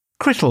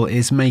Crittall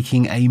is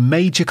making a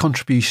major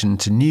contribution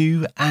to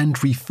new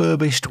and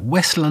refurbished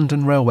West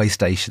London railway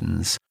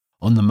stations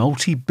on the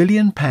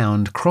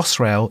multi-billion-pound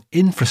Crossrail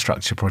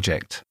infrastructure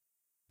project.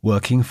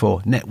 Working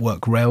for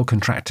Network Rail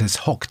contractors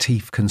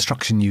Hockteeth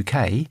Construction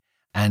UK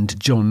and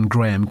John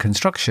Graham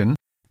Construction,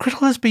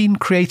 Crittall has been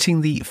creating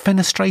the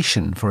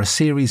fenestration for a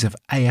series of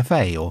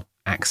AFA, or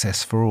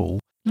Access for All,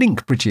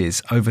 link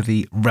bridges over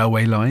the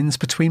railway lines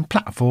between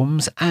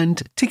platforms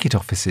and ticket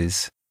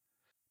offices.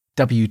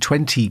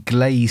 W20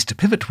 glazed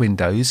pivot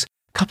windows,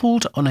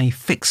 coupled on a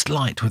fixed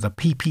light with a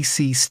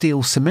PPC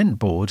steel cement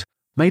board,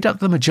 made up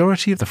the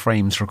majority of the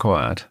frames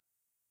required.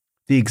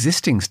 The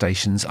existing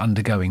stations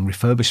undergoing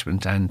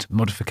refurbishment and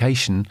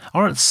modification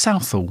are at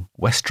Southall,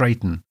 West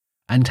Drayton,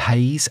 and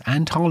Hayes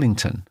and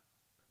Harlington.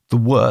 The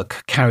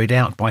work carried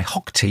out by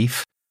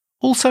Hockteeth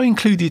also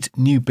included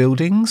new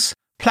buildings,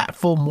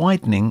 platform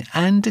widening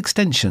and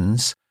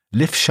extensions,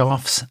 lift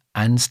shafts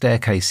and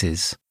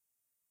staircases.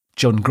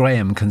 John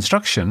Graham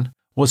Construction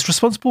was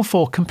responsible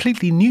for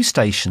completely new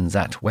stations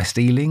at West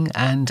Ealing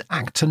and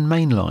Acton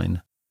Main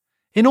Line.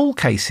 In all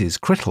cases,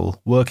 Crittall,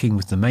 working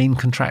with the main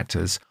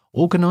contractors,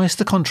 organised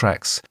the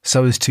contracts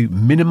so as to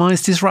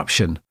minimise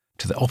disruption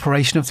to the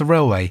operation of the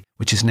railway,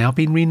 which has now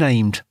been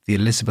renamed the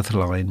Elizabeth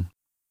Line.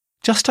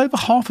 Just over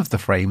half of the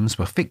frames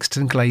were fixed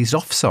and glazed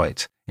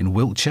off-site in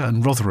Wiltshire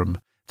and Rotherham,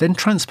 then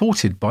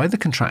transported by the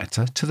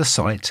contractor to the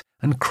site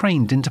and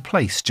craned into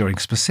place during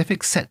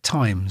specific set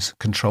times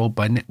controlled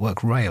by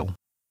Network Rail.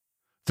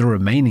 The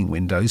remaining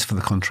windows for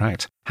the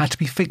contract had to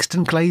be fixed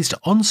and glazed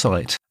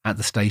on-site at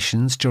the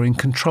stations during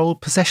controlled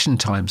possession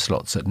time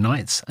slots at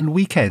nights and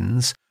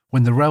weekends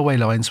when the railway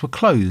lines were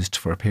closed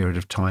for a period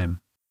of time.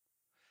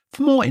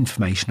 For more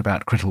information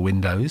about Crittall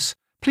Windows,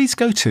 please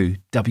go to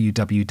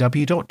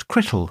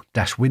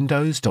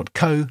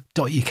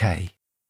www.crittall-windows.co.uk.